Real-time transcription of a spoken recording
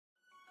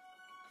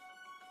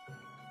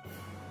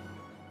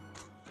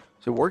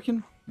Is it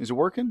working? Is it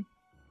working?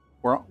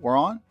 We're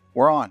on?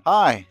 We're on.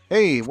 Hi.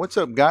 Hey, what's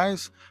up,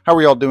 guys? How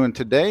are y'all doing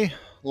today?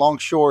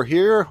 Longshore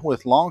here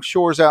with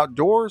Longshore's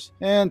Outdoors,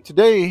 and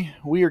today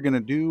we are going to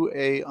do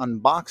a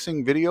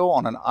unboxing video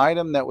on an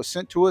item that was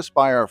sent to us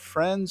by our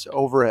friends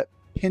over at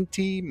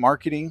Pinty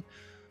Marketing.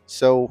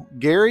 So,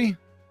 Gary,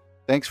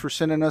 thanks for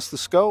sending us the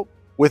scope.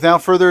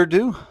 Without further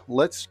ado,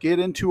 let's get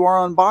into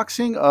our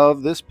unboxing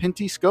of this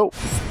Pinty scope.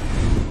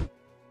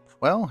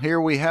 Well, here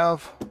we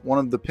have one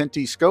of the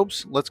Pinty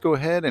scopes. Let's go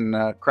ahead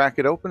and crack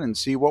it open and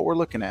see what we're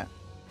looking at.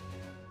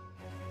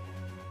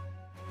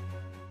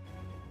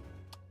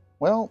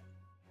 Well,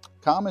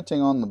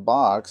 commenting on the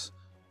box,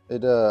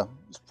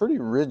 it's pretty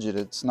rigid.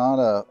 It's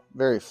not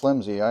very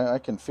flimsy. I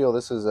can feel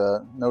this is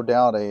no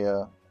doubt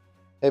a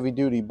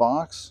heavy-duty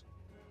box.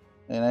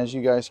 And as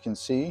you guys can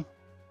see,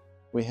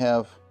 we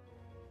have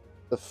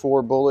the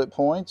 4 bullet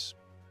points,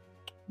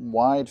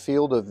 wide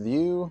field of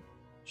view,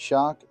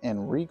 shock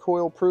and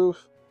recoil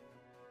proof,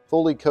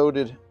 fully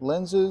coated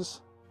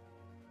lenses,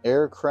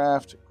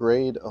 aircraft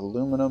grade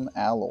aluminum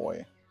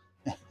alloy.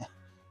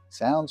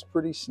 Sounds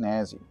pretty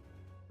snazzy.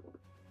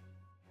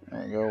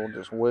 There you go, we'll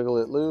just wiggle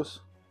it loose.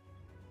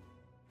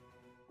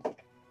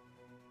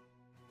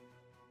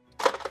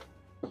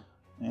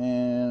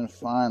 And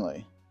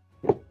finally,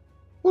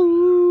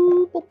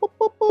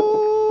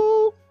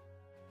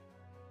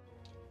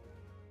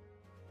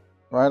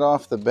 right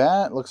off the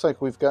bat, looks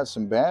like we've got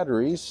some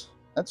batteries.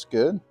 That's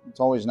good. It's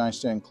always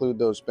nice to include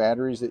those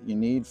batteries that you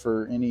need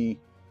for any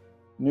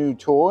new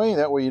toy.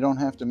 That way you don't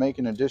have to make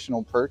an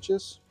additional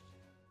purchase.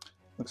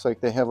 Looks like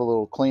they have a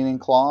little cleaning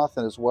cloth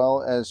as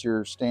well as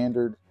your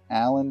standard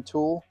Allen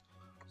tool.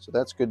 So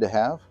that's good to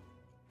have.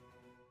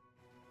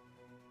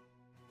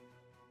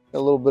 Got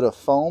a little bit of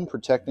foam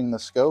protecting the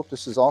scope.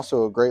 This is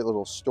also a great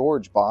little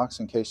storage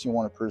box in case you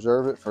want to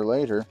preserve it for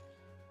later.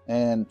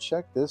 And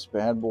check this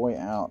bad boy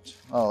out.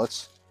 Oh,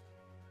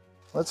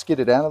 let's get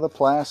it out of the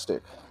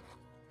plastic.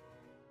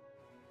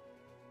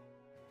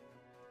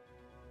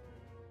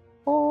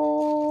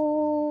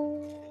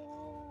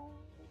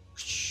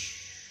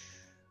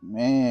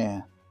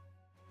 Man,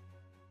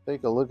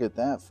 take a look at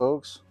that,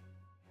 folks.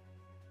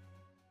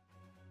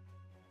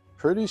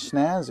 Pretty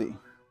snazzy.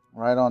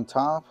 Right on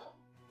top,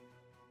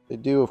 they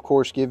do of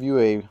course give you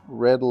a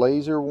red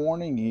laser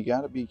warning. You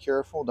got to be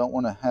careful, don't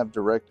want to have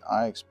direct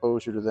eye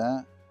exposure to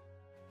that.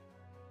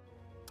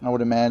 I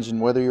would imagine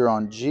whether you're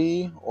on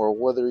G or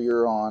whether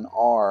you're on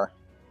R,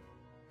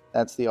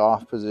 that's the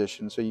off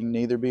position. So you can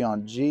either be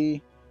on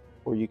G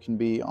or you can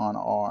be on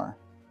R.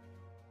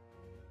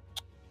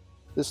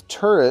 This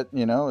turret,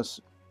 you know, is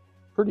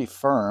pretty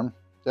firm.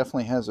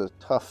 Definitely has a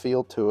tough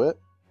feel to it.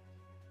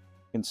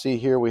 You can see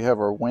here we have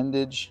our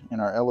windage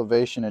and our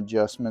elevation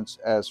adjustments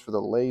as for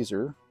the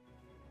laser.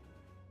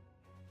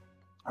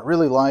 I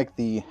really like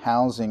the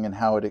housing and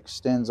how it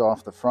extends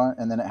off the front,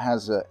 and then it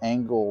has an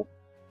angle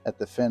at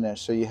the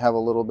finish, so you have a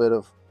little bit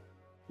of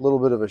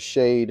a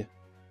shade,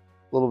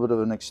 a little bit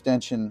of an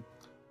extension.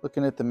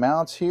 Looking at the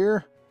mounts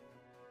here,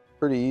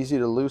 pretty easy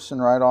to loosen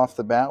right off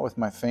the bat with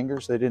my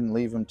fingers. They didn't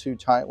leave them too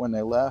tight when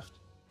they left.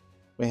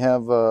 We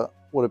have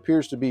what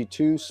appears to be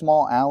 2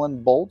 small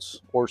Allen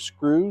bolts or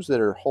screws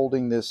that are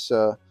holding this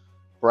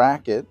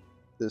bracket,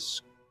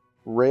 this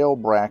rail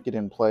bracket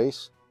in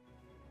place.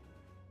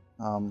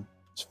 It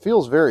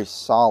feels very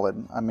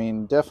solid. I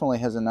mean, definitely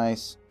has a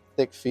nice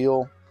thick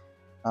feel.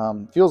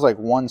 Feels like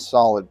one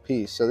solid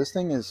piece. So this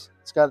thing is,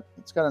 it's got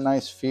a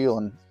nice feel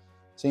and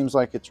seems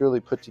like it's really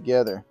put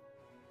together.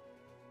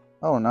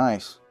 Oh,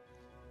 nice.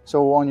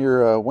 So on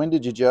your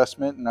windage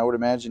adjustment, and I would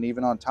imagine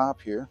even on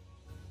top here.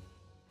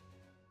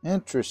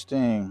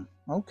 Interesting.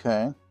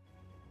 Okay.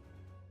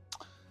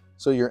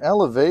 So your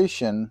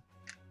elevation,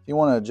 if you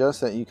want to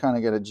adjust that, you kind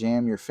of got to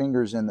jam your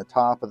fingers in the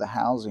top of the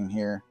housing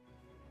here.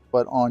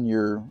 But on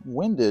your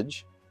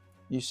windage,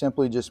 you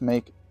simply just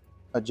make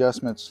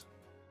adjustments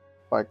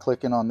by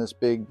clicking on this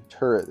big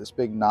turret, this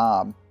big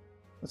knob.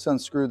 Let's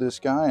unscrew this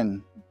guy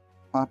and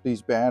pop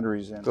these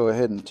batteries in. Go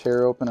ahead and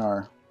tear open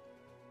our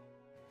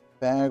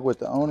bag with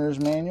the owner's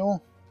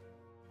manual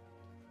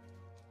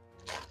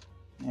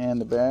and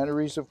the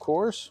batteries, of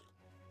course.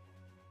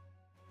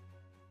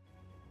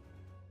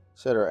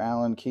 Set our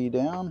Allen key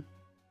down.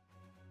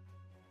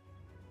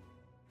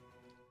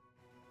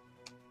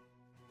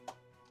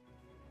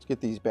 Let's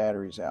get these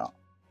batteries out.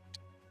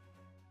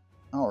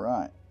 All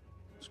right,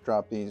 let's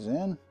drop these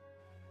in.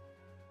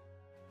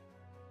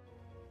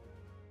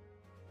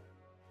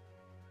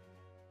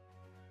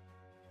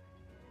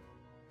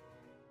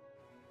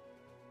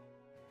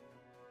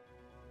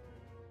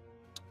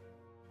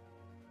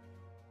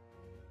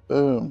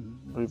 Boom,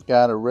 we've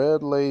got a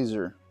red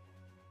laser.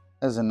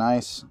 Has a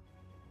nice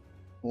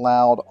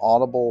loud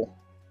audible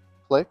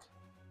click.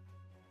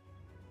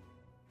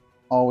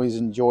 Always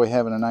enjoy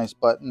having a nice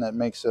button that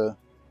makes a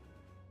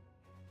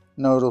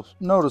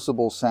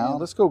noticeable sound.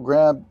 Let's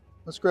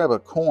grab a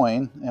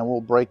coin and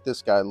we'll break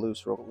this guy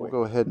loose real quick. We'll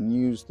go ahead and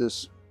use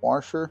this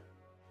washer.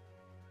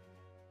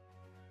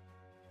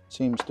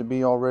 Seems to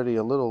be already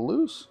a little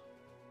loose.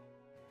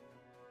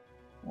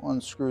 We'll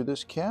unscrew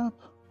this cap.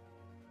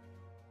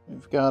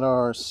 We've got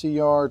our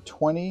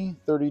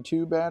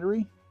CR2032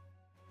 battery.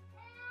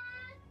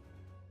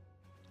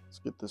 Let's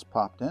get this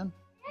popped in.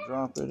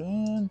 Drop it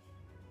in.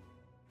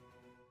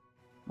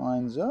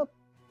 Lines up.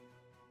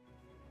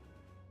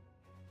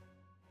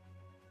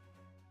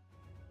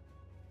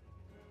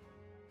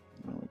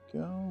 There we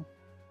go.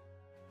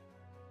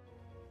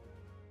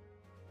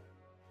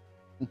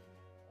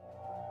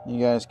 You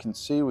guys can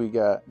see we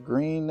got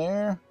green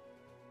there.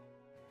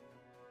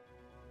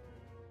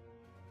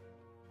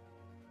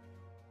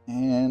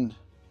 And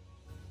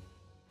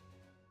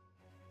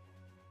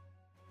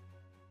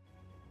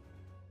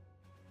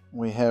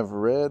we have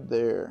red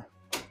there.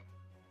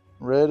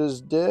 Red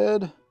is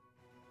dead.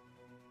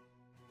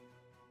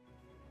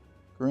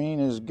 Green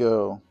is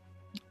go.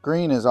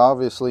 Green is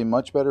obviously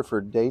much better for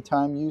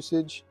daytime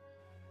usage,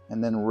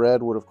 and then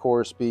red would of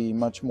course be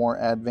much more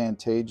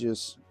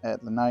advantageous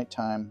at the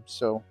nighttime.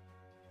 So,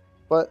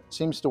 but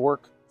seems to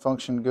work,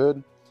 function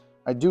good.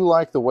 I do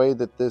like the way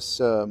that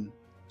this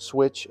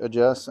switch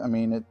adjusts. I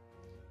mean, it's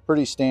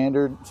pretty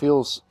standard,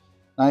 feels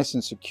nice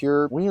and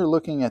secure. We are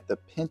looking at the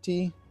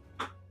Pinty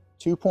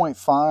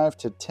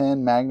 2.5-10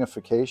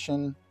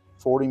 magnification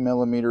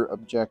 40mm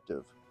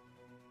objective.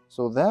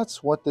 So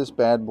that's what this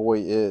bad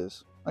boy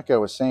is. Like I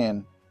was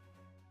saying,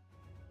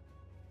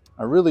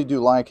 I really do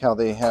like how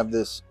they have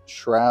this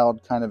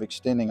shroud kind of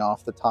extending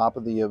off the top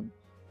of the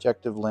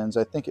objective lens.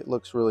 I think it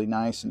looks really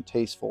nice and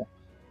tasteful.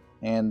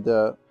 And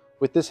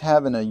with this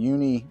having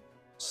a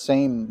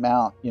same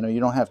mount, you know, you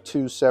don't have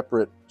two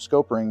separate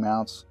scope ring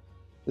mounts.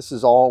 This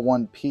is all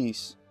one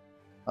piece.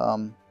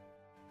 I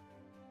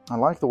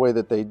like the way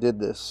that they did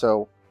this.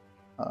 So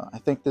I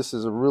think this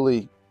is a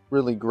really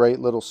great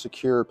little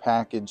secure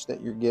package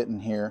that you're getting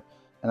here.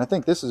 And I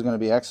think this is going to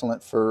be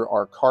excellent for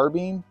our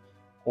carbine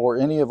or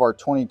any of our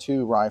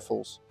 22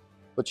 rifles.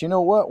 But you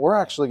know what? We're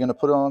actually going to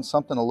put on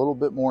something a little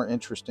bit more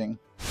interesting.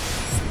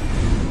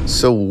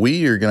 So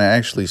we are going to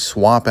actually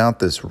swap out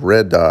this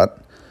red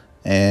dot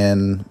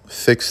and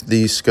fix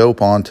the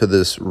scope onto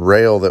this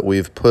rail that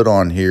we've put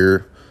on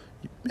here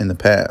in the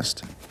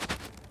past.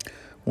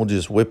 We'll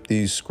just whip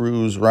these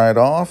screws right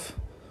off.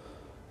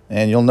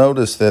 And you'll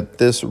notice that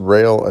this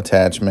rail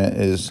attachment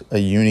is a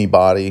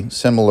unibody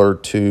similar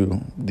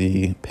to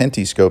the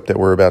Pinty scope that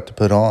we're about to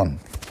put on.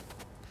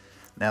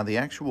 Now the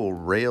actual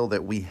rail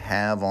that we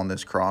have on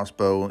this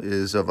crossbow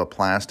is of a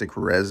plastic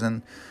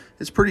resin.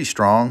 It's pretty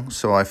strong,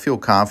 so I feel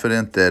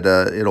confident that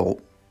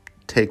it'll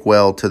take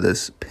well to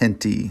this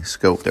Pinty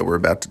scope that we're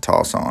about to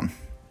toss on.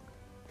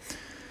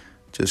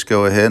 Just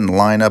go ahead and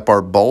line up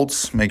our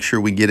bolts. Make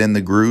sure we get in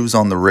the grooves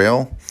on the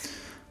rail.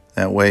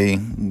 That way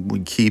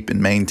we keep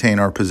and maintain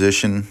our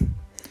position.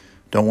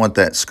 Don't want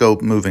that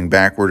scope moving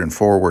backward and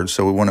forward,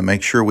 so we want to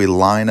make sure we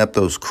line up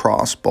those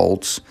cross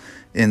bolts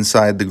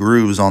inside the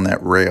grooves on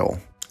that rail.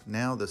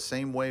 Now the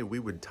same way we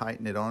would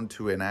tighten it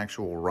onto an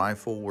actual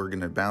rifle, we're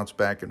going to bounce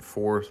back and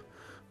forth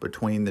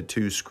between the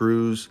two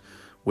screws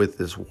with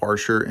this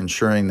washer,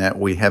 ensuring that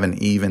we have an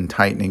even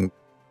tightening.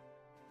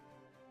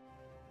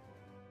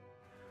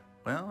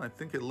 Well, I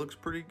think it looks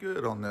pretty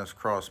good on this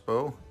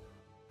crossbow.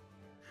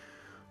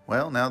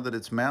 Well, now that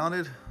it's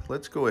mounted,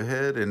 let's go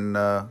ahead and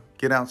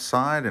get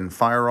outside and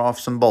fire off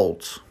some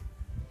bolts.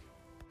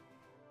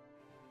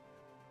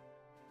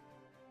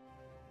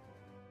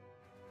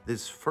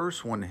 This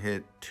first one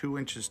hit 2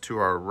 inches to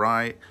our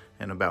right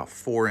and about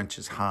 4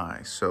 inches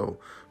high. So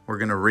we're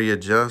going to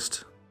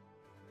readjust.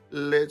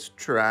 Let's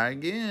try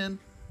again.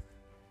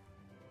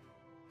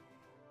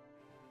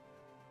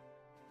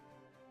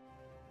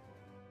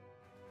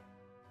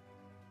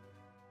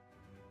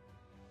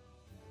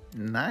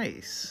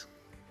 Nice.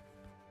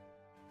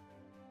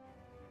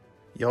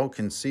 Y'all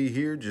can see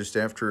here, just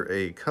after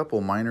a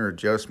couple minor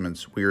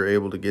adjustments, we were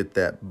able to get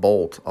that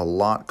bolt a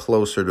lot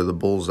closer to the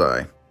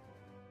bullseye.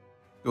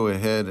 Go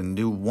ahead and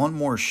do one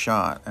more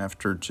shot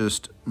after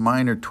just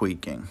minor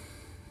tweaking.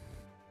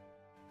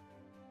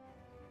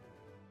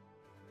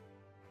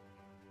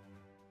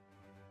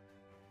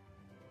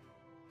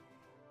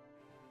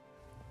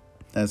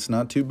 That's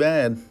not too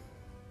bad.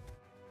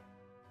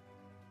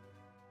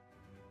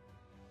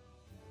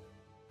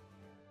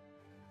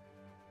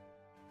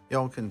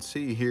 Y'all can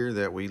see here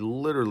that we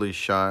literally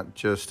shot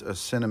just a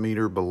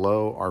centimeter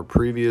below our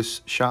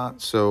previous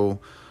shot, so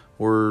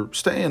we're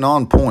staying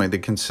on point. The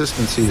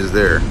consistency is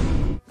there.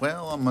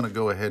 Well, I'm gonna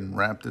go ahead and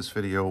wrap this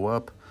video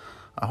up.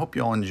 I hope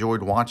y'all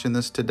enjoyed watching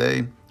this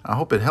today. I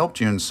hope it helped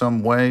you in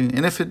some way,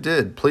 and if it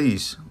did,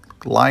 please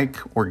like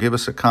or give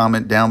us a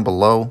comment down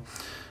below.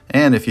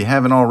 And if you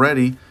haven't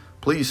already,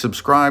 please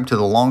subscribe to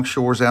the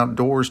Longshores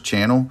Outdoors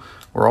channel.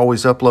 We're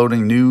always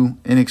uploading new,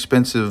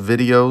 inexpensive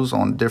videos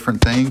on different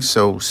things,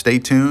 so stay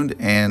tuned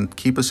and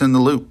keep us in the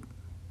loop.